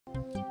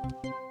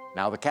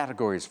Now the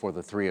categories for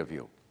the three of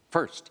you.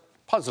 First,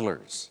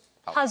 puzzlers.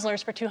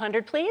 Puzzlers for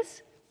 200,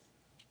 please.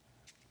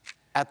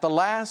 At the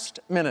last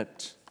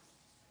minute.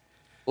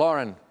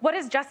 Lauren. What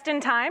is just in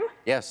time?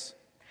 Yes.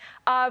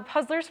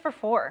 Puzzlers for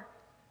 4.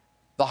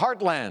 The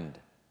heartland,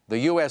 the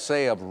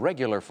USA of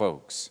regular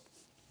folks.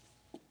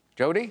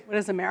 Jody? What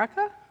is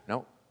America?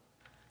 No.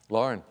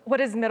 Lauren?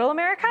 What is Middle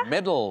America?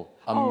 Middle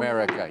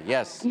America,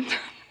 yes.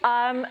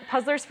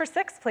 Puzzlers for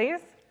 6, please.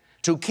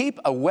 To keep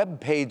a web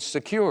page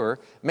secure,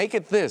 make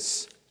it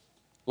this.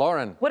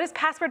 Lauren? What is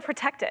password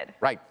protected?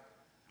 Right.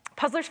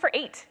 Puzzlers for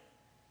 8.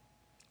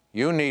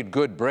 You need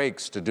good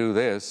breaks to do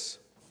this.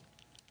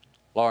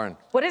 Lauren?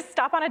 What is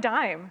stop on a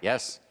dime?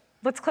 Yes.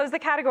 Let's close the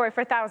category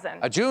for 1,000.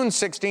 A June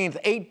 16th,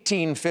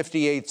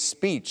 1858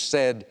 speech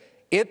said,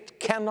 "It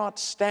cannot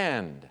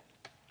stand."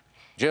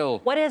 Jill?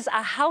 What is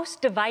a house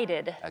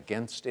divided?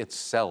 Against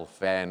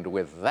itself. And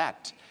with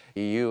that,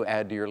 you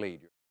add to your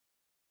lead.